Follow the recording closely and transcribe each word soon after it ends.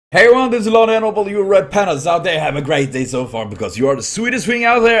Hey everyone, this is Lon and all you red pandas out there. Have a great day so far because you are the sweetest thing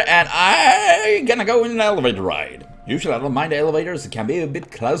out there and I'm gonna go in an elevator ride. Usually I don't mind the elevators, it can be a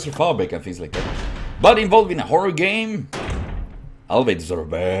bit claustrophobic and things like that. But involved in a horror game, elevators are a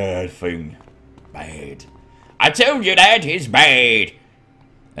bad thing. Bad. I told you that, it's bad.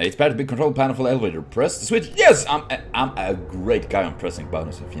 It's bad to be control panel for the elevator. Press the switch. Yes, I'm a great guy on pressing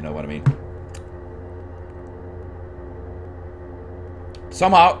buttons, if you know what I mean.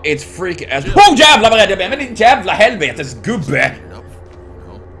 Somehow it's freaky as oh jävlar vad rädd jag blev, men din jävla helvetes gubbe!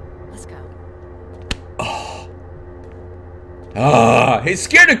 Let's go. He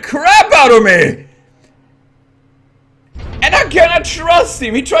scared the crap out of me! And I cannot trust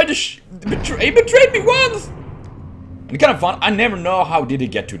him, he tried to he betrayed me once! And kind of fun, I never know how did he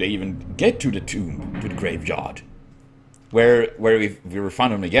get to the tomb, to the graveyard. Where we were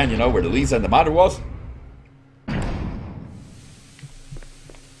found him again, you know, where the Lisa and the mother was.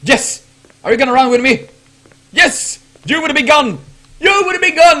 Yes! Are you gonna run with me? Yes! You with a big gun! You with a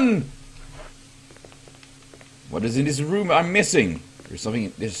big gun! What is in this room I'm missing? There's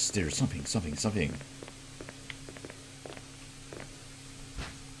something, there's something.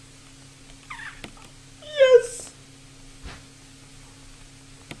 Yes!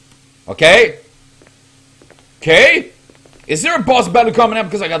 Okay. Okay. Is there a boss battle coming up?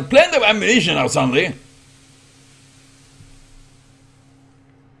 Because I got plenty of ammunition now suddenly.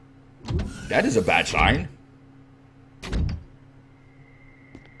 That is a bad sign.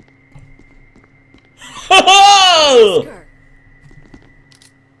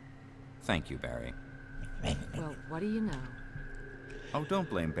 Thank you, Barry. Well, what do you know? Oh, don't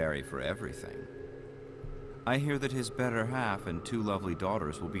blame Barry for everything. I hear that his better half and two lovely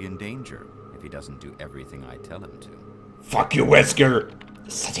daughters will be in danger if he doesn't do everything I tell him to. Fuck you, Wesker!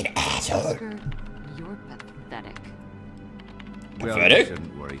 Such an asshole! Wesker, you're pathetic. Well, Pathetic? you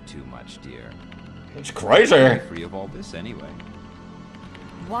shouldn't worry too much, dear. It's crazy! I'm free of all this anyway.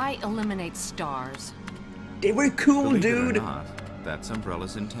 Why eliminate stars? They were cool, Believe it or dude! not, that's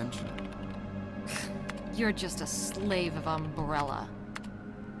Umbrella's intention. You're just a slave of Umbrella.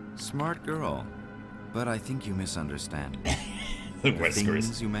 Smart girl. But I think you misunderstand. The The Weskers.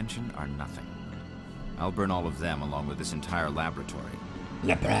 things you mentioned are nothing. I'll burn all of them along with this entire laboratory.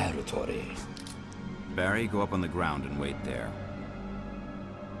 Laboratory. Barry, go up on the ground and wait there.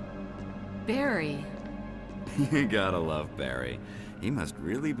 Barry. You gotta love Barry. He must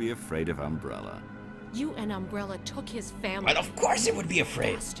really be afraid of Umbrella. You and Umbrella took his family. Well, of course he would be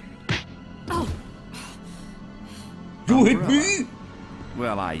afraid. Bastard. Oh, You hit Umbrella? me?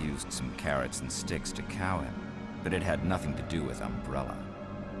 Well, I used some carrots and sticks to cow him, but it had nothing to do with Umbrella.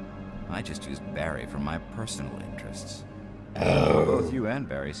 I just used Barry for my personal interests. Oh. Both you and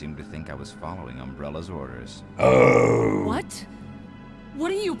Barry seem to think I was following Umbrella's orders. Oh. what?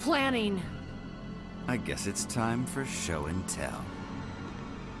 What are you planning? I guess it's time for show and tell.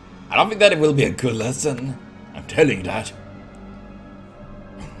 I don't think that it will be a good lesson. I'm telling you that.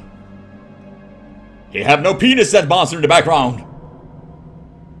 You have no penis, that monster in the background.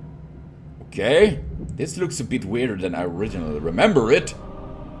 Okay. This looks a bit weirder than I originally remember it.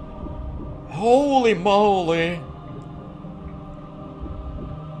 Holy moly.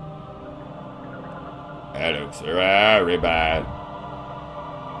 That looks very bad.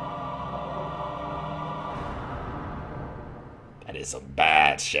 That is some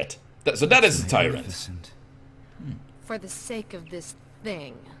bad shit. So that is a tyrant. Magnificent. For the sake of this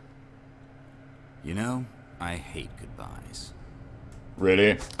thing. You know, I hate goodbyes.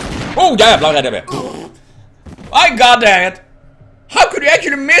 Really? Oh, jävlar räddade mig! My god dang it! How could you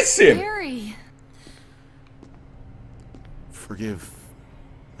actually miss him? Barry. Forgive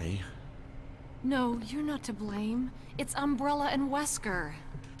me. No, you're not to blame. It's Umbrella and Wesker.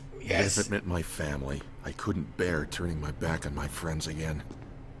 Yes. If it meant my family, I couldn't bear turning my back on my friends again.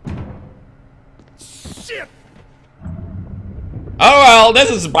 Shit! Oh well, this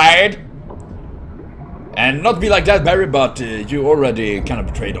is bad. And not be like that, Barry, but you already kind of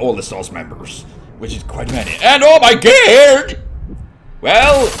betrayed all the Stars members, which is quite many. And oh my god!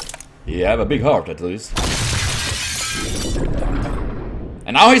 Well, you have a big heart at least.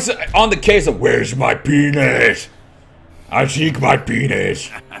 And now he's on the case of where's my penis? I seek my penis.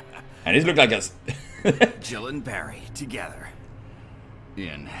 And he's looked like us. Jill and Barry together.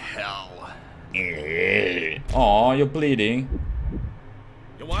 In hell. Aw, you're bleeding.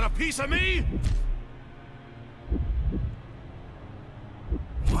 You want a piece of me?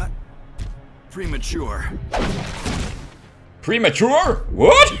 What? Premature. Premature?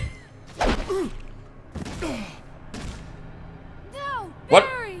 What? No, What?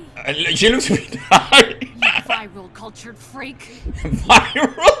 Barry! She looks a bit high. Viral cultured freak.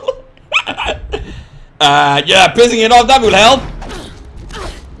 Viral? Yeah, pissing it off, that will help.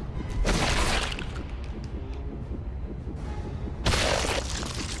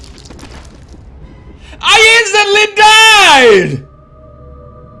 I instantly died!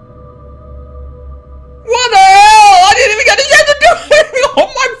 What the hell? I didn't even get a chance to do anything on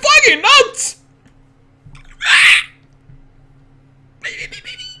my fucking nuts!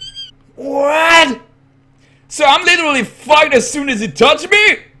 What? So I'm literally fucked as soon as he touched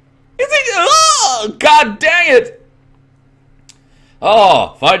me? It's like, oh, god dang it!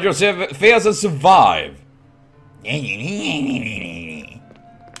 Oh, fight your fears and survive.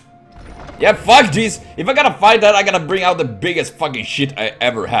 Yeah, fuck this. If I gotta fight that, I gotta bring out the biggest fucking shit I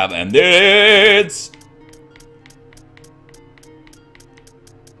ever have, and it's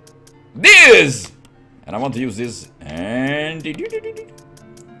this! And I want to use this, and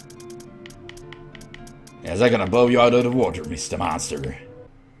yes, I'm gonna blow you out of the water, Mr. Monster.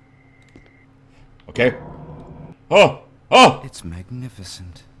 Okay. Oh! Oh! It's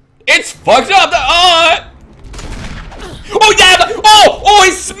magnificent. It's fucked up! Oh yeah! Oh! Oh!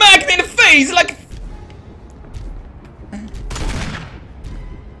 He smacked me in the face like. My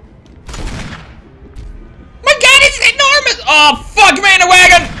god! It's enormous! Oh fuck me in the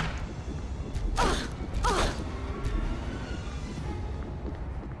wagon!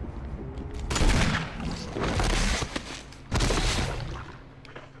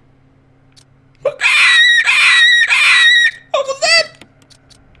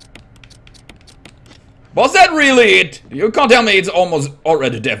 Was that really it? You can't tell me it's almost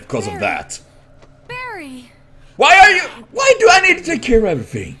already dead because of that. Barry! Why do I need to take care of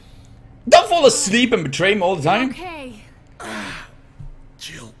everything? Don't fall asleep and betray me all the time. Okay.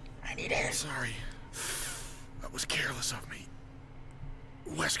 Jill. I need air. Sorry. That was careless of me.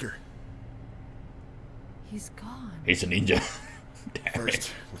 Wesker. He's gone. He's a ninja. Damn First,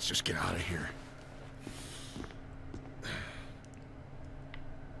 it. let's just get out of here.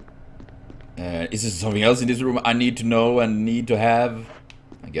 Is there something else in this room I need to know and need to have?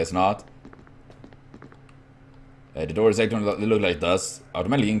 I guess not. The door is acting look like this.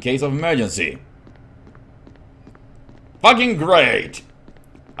 Automatically in case of emergency. Fucking great!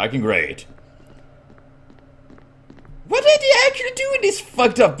 Fucking great. What did he actually do in this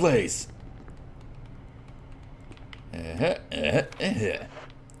fucked up place?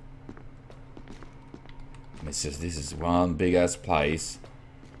 This is one big ass place.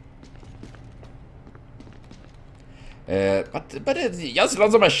 But it's just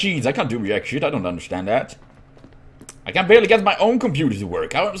lots of machines. I can't do react shit. I don't understand that. I can barely get my own computer to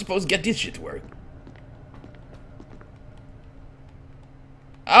work. How am I supposed to get this shit to work?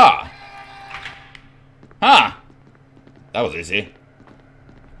 Ah! Ah! That was easy.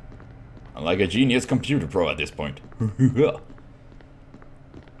 I'm like a genius computer pro at this point. I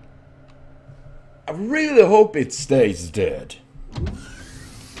really hope it stays dead. I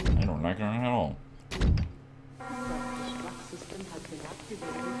don't like it at all.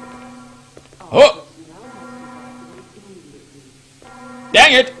 Oh!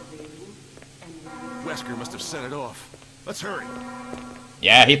 Dang it! Wesker must have set it off. Let's hurry.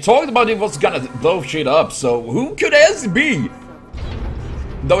 Yeah, he talked about it was gonna blow shit up, so who could else be?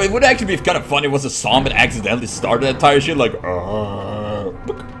 Though it would actually be kind of funny was a zombie that accidentally started that entire shit like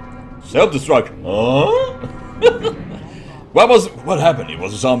self-destruct. What happened? It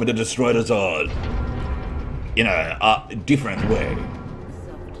was a zombie that destroyed us all in a different way.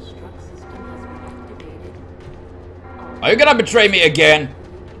 Are you gonna betray me again?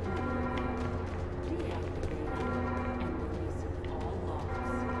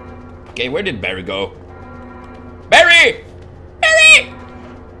 Okay, where did Barry go? Barry! Barry!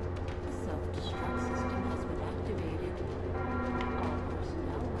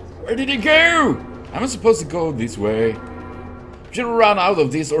 Where did he go? Am I supposed to go this way? Should I run out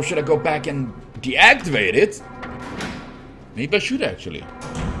of this or should I go back and deactivate it? Maybe I should actually.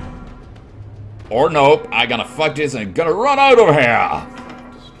 Or nope, I gonna fuck this and gonna run out of here.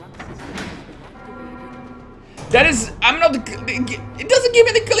 That is, I'm not, it doesn't give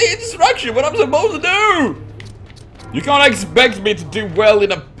me the clear instruction what I'm supposed to do. You can't expect me to do well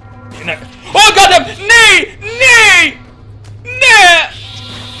in a, oh goddamn, nay, nay, nay.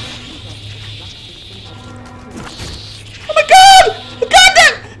 Oh my god,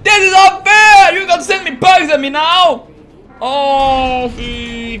 goddamn, this is unfair. You gonna send me bugs at me now? Oh, fee.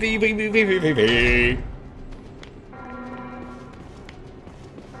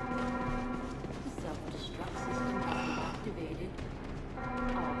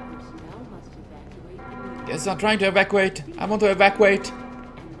 Yes, I'm trying to evacuate. I want to evacuate.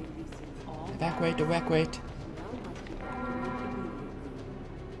 Evacuate.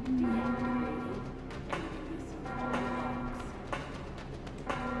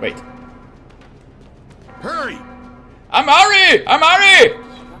 Wait. Hurry! I'm Ari! I'm Ari!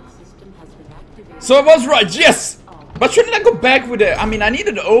 So I was right, yes! But shouldn't I go back with the... I mean, I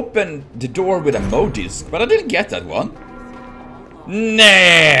needed to open the door with emojis, but I didn't get that one.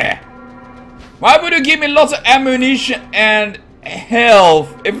 Nah! Why would you give me lots of ammunition and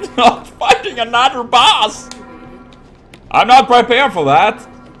health if not fighting another boss? I'm not prepared for that.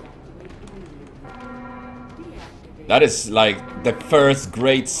 That is like the first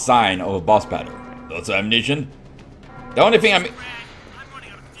great sign of a boss battle. Lots of ammunition. The only thing I'm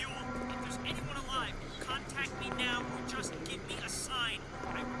running out of fuel. If there's anyone alive, contact me now or just give me a sign.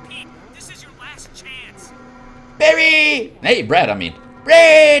 I repeat, this is your last chance. Barry! Hey, Brad, I mean.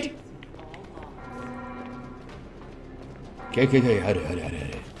 Brad! Okay. Howdy.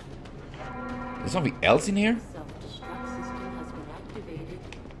 There's something else in here?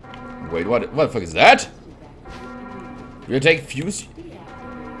 Wait, what the fuck is that? Will you take fuse?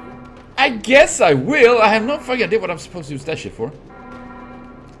 I guess I will. I have no fucking idea what I'm supposed to use that shit for.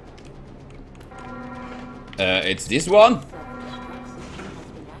 It's this one.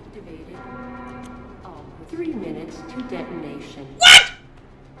 3 minutes to detonation. What?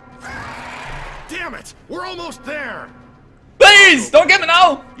 Damn it! We're almost there! Please, don't get me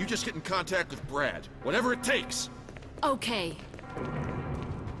now! You just get in contact with Brad. Whatever it takes. Okay.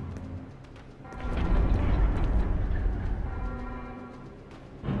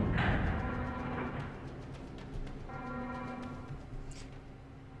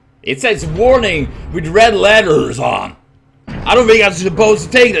 It says warning with red letters on. I don't think I'm supposed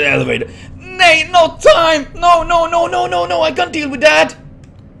to take the elevator. Nay, no time! No, I can't deal with that.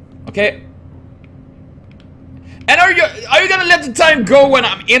 Okay. And are you gonna let the time go when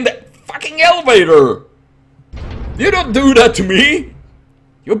I'm in the fucking elevator? You don't do that to me.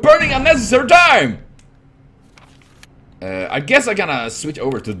 You're burning unnecessary time. I guess I'm gonna switch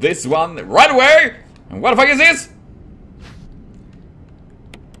over to this one right away. And what the fuck is this?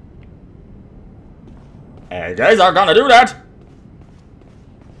 I guess I'm gonna do that.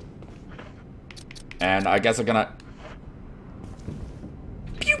 And I guess I'm gonna...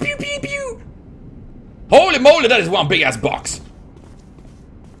 Pew, pew, pew, pew. Holy moly, that is one big ass box.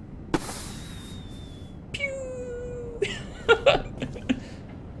 Pew.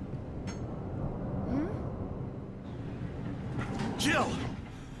 Jill!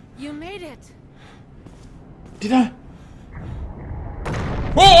 You made it. Did I?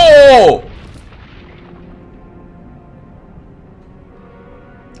 Whoa!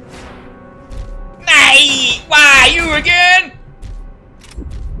 Nay! Why, you again?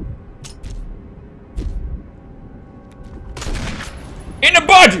 In the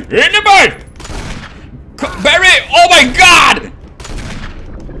butt! In the butt! Barry! Oh my god!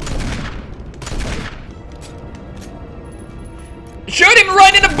 Shoot him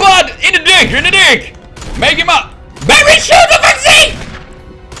right in the butt! In the dick! In the dick! Make him up! Barry, shoot the vaccine!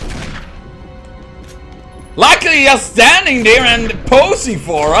 Luckily, he's standing there and posing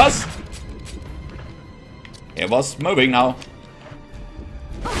for us. It was moving now.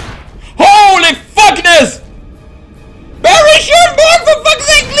 Holy fuckness! Barry, shoot more for fuck's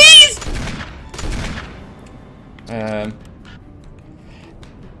sake, please!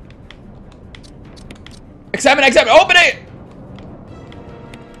 Examine, open it!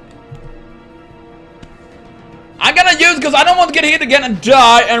 I'm gonna use because I don't want to get hit again and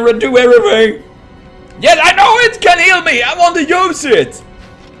die and redo everything. Yes, I know it can heal me. I want to use it.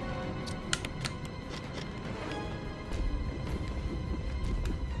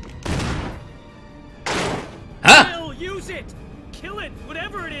 Huh? Kill, use it! Kill it,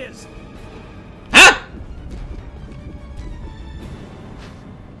 whatever it is! Huh?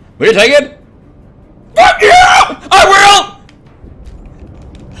 Will you take it? Fuck you! I will!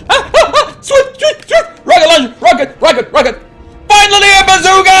 Switch! Rocket launcher! Rocket! Finally a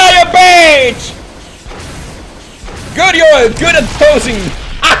bazooka, you bitch! Good, you're good at posing.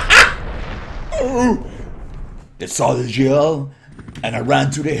 They saw the Jill, and I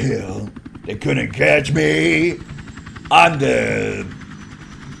ran to the hill. They couldn't catch me. I'm the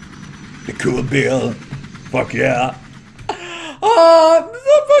cool Bill. Fuck yeah. Oh, I'm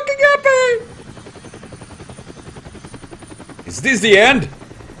so fucking happy. Is this the end?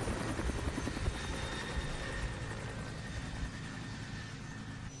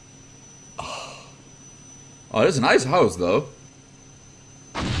 Oh, it's a nice house, though.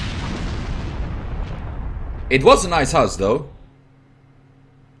 It was a nice house, though.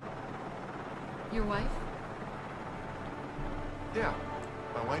 Your wife? Yeah,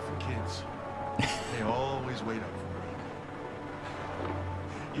 my wife and kids. They always wait up for me.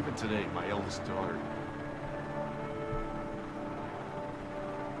 Even today, my eldest daughter.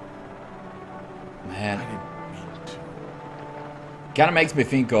 man. I didn't mean to. Kind of makes me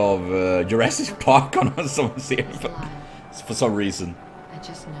think of Jurassic Park on some series for some reason. I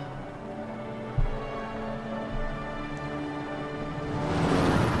just know.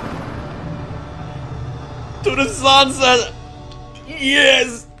 To the sunset!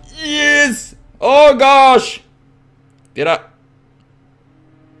 Yes! Yes! Oh gosh! Get up.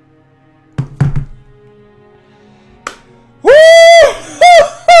 Woo!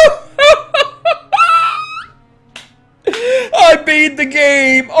 I beat the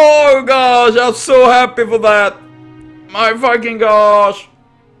game! Oh gosh, I'm so happy for that! My fucking gosh!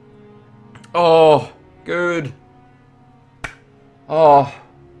 Oh, good. Oh.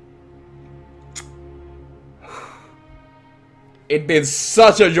 It's been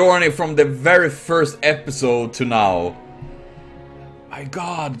such a journey from the very first episode to now. My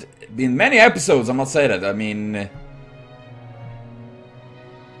god, been many episodes, I must say that. I mean,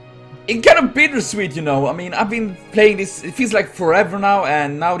 it's kind of bittersweet, you know. I mean, I've been playing this, it feels like forever now,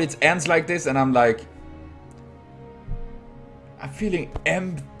 and now it ends like this, and I'm like, I'm feeling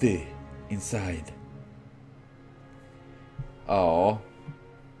empty inside. Oh.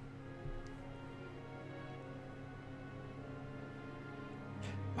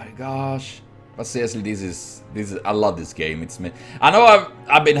 My gosh, but seriously, this is I love this game. It's me. I know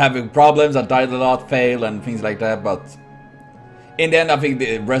I've been having problems. I died a lot, failed, and things like that. But in the end, I think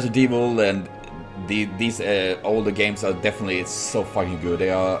the Resident Evil and these older games are definitely so fucking good.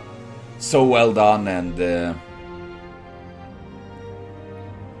 They are so well done, and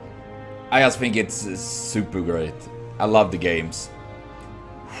I just think it's super great. I love the games.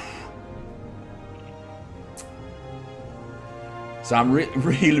 So I'm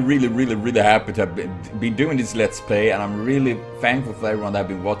really happy to have been doing this Let's Play, and I'm really thankful for everyone that have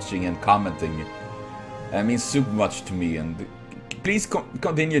been watching and commenting. It means super much to me, and please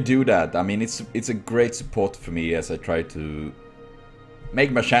continue to do that. I mean, it's a great support for me as I try to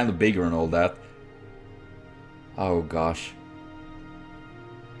make my channel bigger and all that. Oh gosh.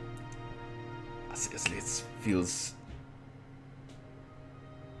 Seriously, it feels...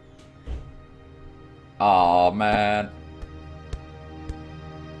 Oh man.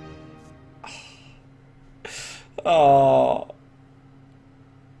 Oh.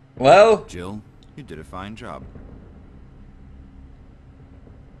 Well, Jill, you did a fine job.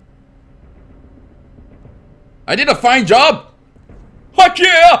 I did a fine job. Heck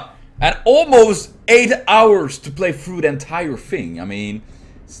yeah! And almost 8 hours to play through the entire thing. I mean,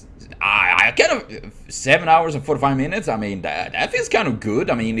 I kind of 7 hours and 45 minutes. I mean, that feels kind of good.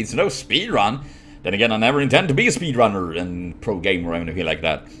 I mean, it's no speed run. Then again, I never intend to be a speedrunner and pro gamer or anything like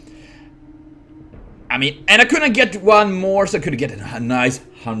that. I mean, and I couldn't get one more, so I could get a nice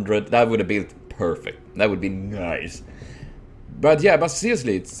 100. That would have been perfect. That would be nice. But yeah, but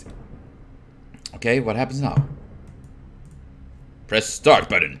seriously, it's... Okay, what happens now? Press start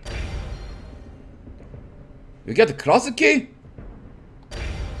button. You get the closet key?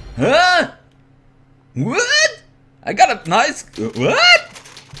 Huh? What? I got a nice... What?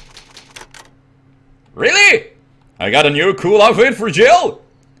 Really? I got a new cool outfit for Jill?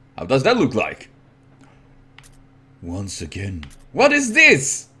 How does that look like? Once again. What is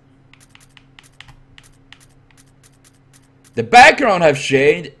this? The background have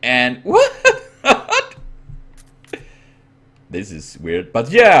changed and... What? This is weird.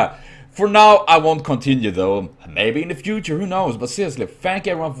 But yeah, for now I won't continue though. Maybe in the future, who knows. But seriously, thank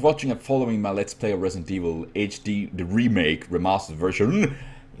everyone for watching and following my Let's Play of Resident Evil HD, the remake, remastered version.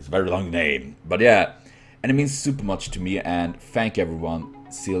 It's a very long name. But yeah, and it means super much to me, and thank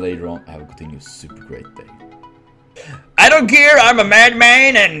everyone. See you later on. Have a continued super great day. I don't care, I'm a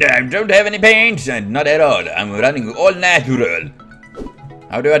madman and I don't have any pains, and not at all. I'm running all natural.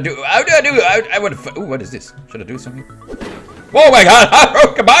 How do I do? I want to. Ooh, what is this? Should I do something? Oh my god, I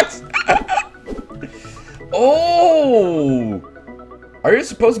broke a box! Oh! Are you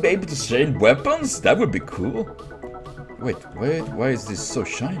supposed to be able to change weapons? That would be cool. Wait, why is this so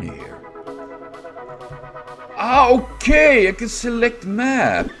shiny here? Ah, okay, I can select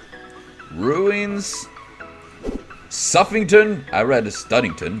map. Ruins. Suffington. I read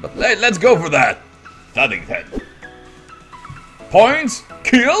Studdington, but let's go for that. Studdington. Points?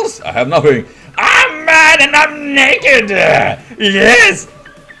 Kills? I have nothing. I'm mad and I'm naked. Yes.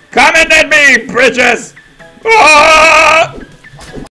 Comment at me, bitches. Ah!